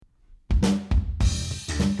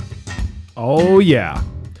Oh, yeah.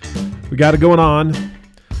 We got it going on.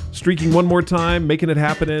 Streaking one more time, making it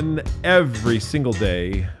happen every single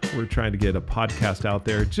day. We're trying to get a podcast out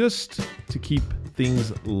there just to keep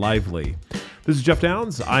things lively. This is Jeff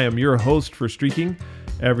Downs. I am your host for Streaking.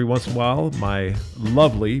 Every once in a while, my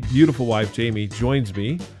lovely, beautiful wife, Jamie, joins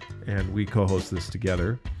me, and we co-host this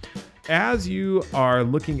together. As you are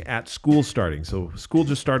looking at school starting, so school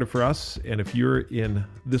just started for us, and if you're in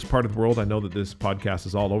this part of the world, I know that this podcast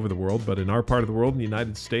is all over the world, but in our part of the world, in the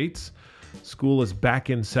United States, school is back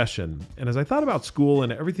in session. And as I thought about school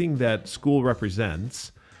and everything that school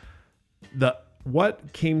represents,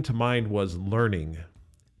 what came to mind was learning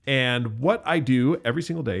and what I do every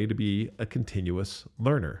single day to be a continuous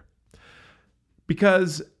learner.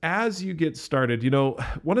 Because as you get started,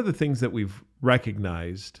 one of the things that we've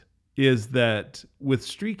recognized is that with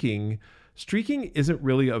streaking isn't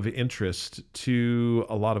really of interest to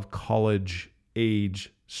a lot of college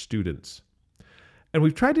age students. And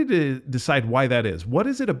we've tried to decide why that is. What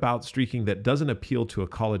is it about streaking that doesn't appeal to a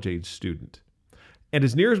college age student? And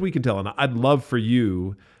as near as we can tell, and I'd love for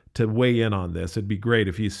you to weigh in on this. It'd be great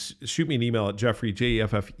if you shoot me an email at Jeffrey,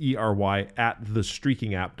 Jefffery,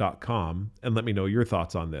 @thestreakingapp.com and let me know your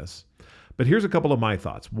thoughts on this. But here's a couple of my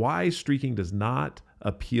thoughts. Why streaking does not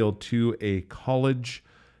appeal to a college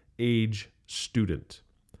age student.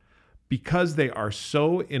 Because they are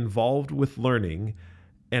so involved with learning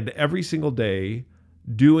and every single day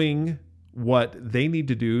doing what they need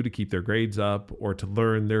to do to keep their grades up or to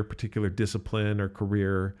learn their particular discipline or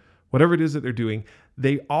career, whatever it is that they're doing,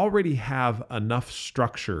 they already have enough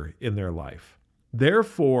structure in their life.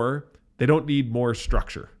 Therefore, they don't need more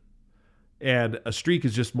structure. And a streak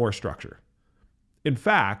is just more structure. In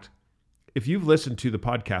fact, if you've listened to the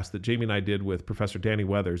podcast that Jamie and I did with Professor Danny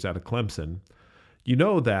Weathers out of Clemson, you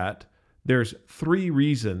know that there's 3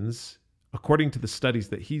 reasons, according to the studies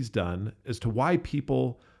that he's done, as to why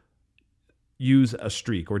people use a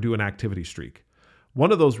streak or do an activity streak.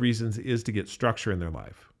 One of those reasons is to get structure in their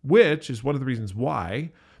life, which is one of the reasons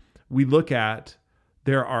why we look at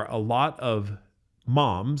there are a lot of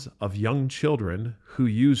moms of young children who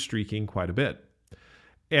use streaking quite a bit.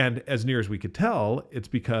 And as near as we could tell, it's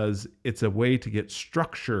because it's a way to get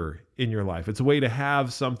structure in your life. It's a way to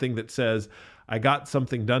have something that says, I got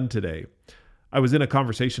something done today. I was in a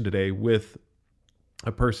conversation today with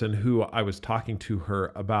a person who I was talking to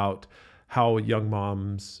her about how young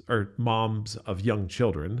moms or moms of young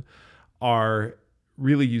children are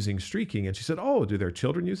really using streaking. And she said, oh, do their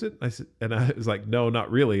children use it? And I was like, no, not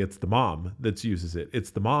really. It's the mom that uses it.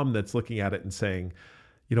 It's the mom that's looking at it and saying,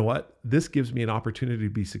 you know what? This gives me an opportunity to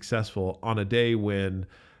be successful on a day when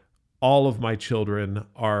all of my children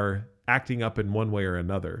are acting up in one way or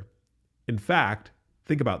another. In fact,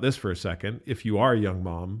 think about this for a second. If you are a young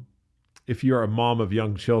mom, if you're a mom of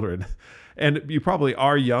young children, and you probably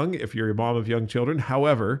are young if you're a mom of young children.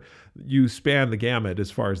 However, you span the gamut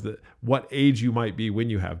as far as what age you might be when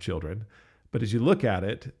you have children. But as you look at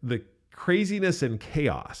it, the craziness and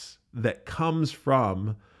chaos that comes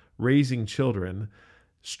from raising children,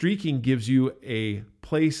 streaking gives you a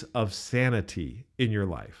place of sanity in your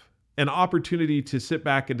life, an opportunity to sit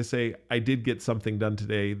back and to say, I did get something done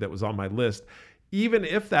today that was on my list, even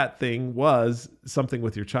if that thing was something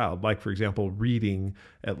with your child, like, for example, reading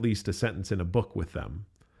at least a sentence in a book with them.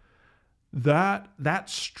 That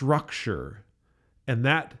structure and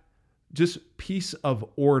that just piece of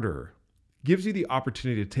order gives you the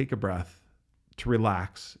opportunity to take a breath, to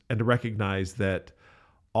relax, and to recognize that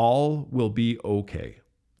all will be okay.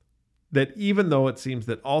 That even though it seems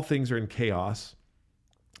that all things are in chaos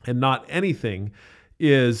and not anything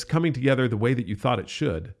is coming together the way that you thought it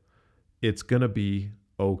should, it's going to be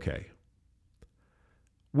okay.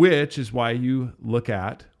 Which is why you look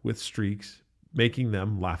at, with streaks, making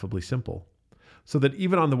them laughably simple. So that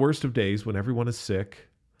even on the worst of days when everyone is sick,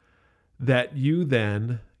 that you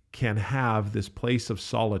then can have this place of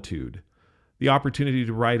solitude, the opportunity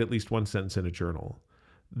to write at least one sentence in a journal,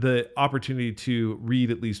 the opportunity to read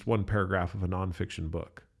at least one paragraph of a nonfiction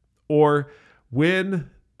book. Or when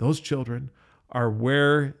those children are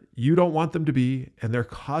where you don't want them to be and they're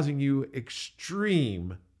causing you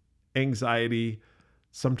extreme anxiety,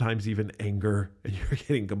 sometimes even anger, and you're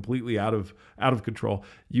getting completely out of control,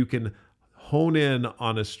 you can hone in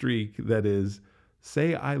on a streak that is,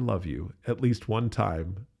 say I love you at least one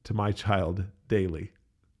time to my child daily.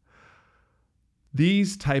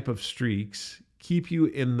 These type of streaks keep you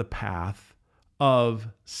in the path of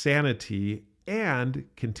sanity and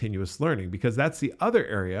continuous learning, because that's the other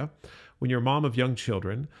area when you're a mom of young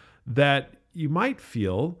children that you might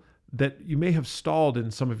feel that you may have stalled in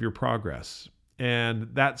some of your progress. And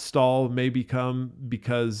that stall may become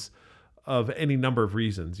because of any number of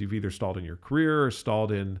reasons. You've either stalled in your career, or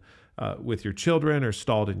stalled in with your children, or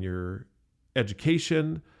stalled in your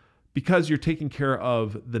education, because you're taking care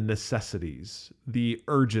of the necessities, the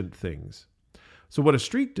urgent things. So what a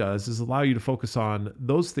streak does is allow you to focus on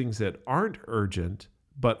those things that aren't urgent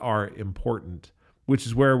but are important, which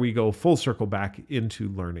is where we go full circle back into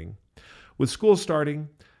learning. With school starting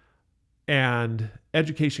and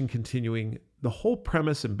education continuing, the whole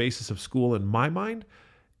premise and basis of school, in my mind,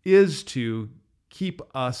 is to keep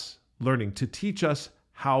us learning, to teach us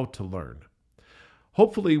how to learn.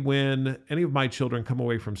 Hopefully, when any of my children come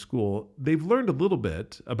away from school, they've learned a little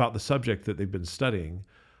bit about the subject that they've been studying,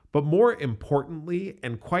 but more importantly,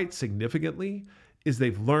 and quite significantly, is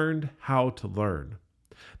they've learned how to learn.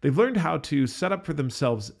 They've learned how to set up for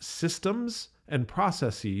themselves systems and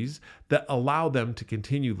processes that allow them to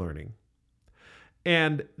continue learning.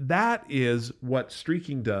 And that is what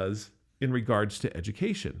streaking does in regards to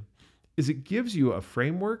education, is it gives you a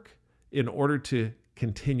framework in order to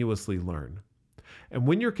continuously learn. And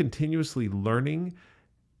when you're continuously learning,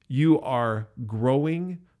 you are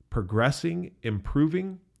growing, progressing,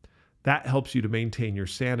 improving. That helps you to maintain your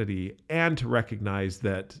sanity and to recognize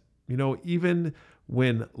that, even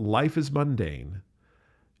when life is mundane,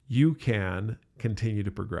 you can continue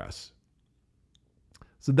to progress.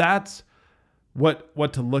 So that's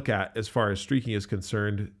what to look at as far as streaking is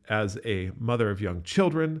concerned, as a mother of young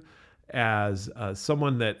children, as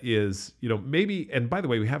someone that is, maybe, and by the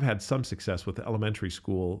way, we have had some success with elementary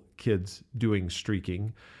school kids doing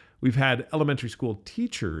streaking. We've had elementary school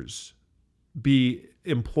teachers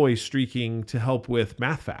employ streaking to help with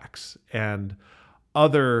math facts and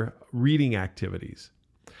other reading activities.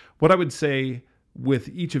 What I would say with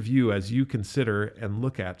each of you as you consider and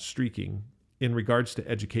look at streaking in regards to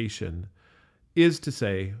education is to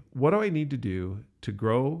say, what do I need to do to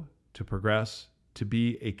grow, to progress, to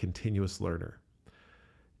be a continuous learner?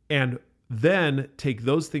 And then take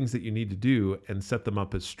those things that you need to do and set them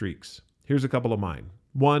up as streaks. Here's a couple of mine.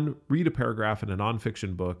 1, read a paragraph in a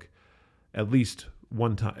nonfiction book at least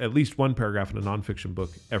one paragraph in a nonfiction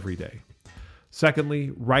book every day.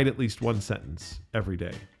 Secondly, write at least one sentence every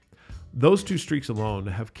day. Those 2 streaks alone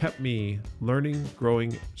have kept me learning,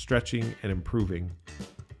 growing, stretching, and improving.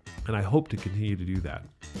 And I hope to continue to do that.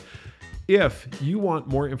 If you want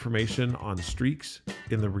more information on streaks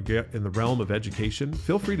in the realm of education,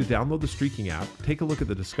 feel free to download the Streaking app, take a look at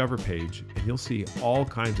the Discover page, and you'll see all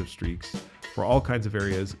kinds of streaks for all kinds of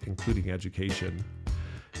areas, including education.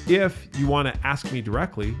 If you want to ask me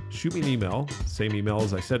directly, shoot me an email, same email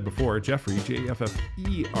as I said before, Jeffrey, Jeffery,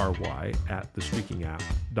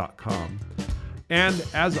 @thestreakingapp.com. And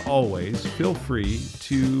as always, feel free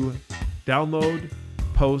to download,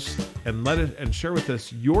 post, and share with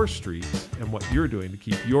us your streaks and what you're doing to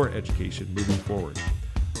keep your education moving forward.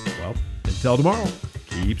 Well, until tomorrow,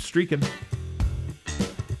 keep streaking.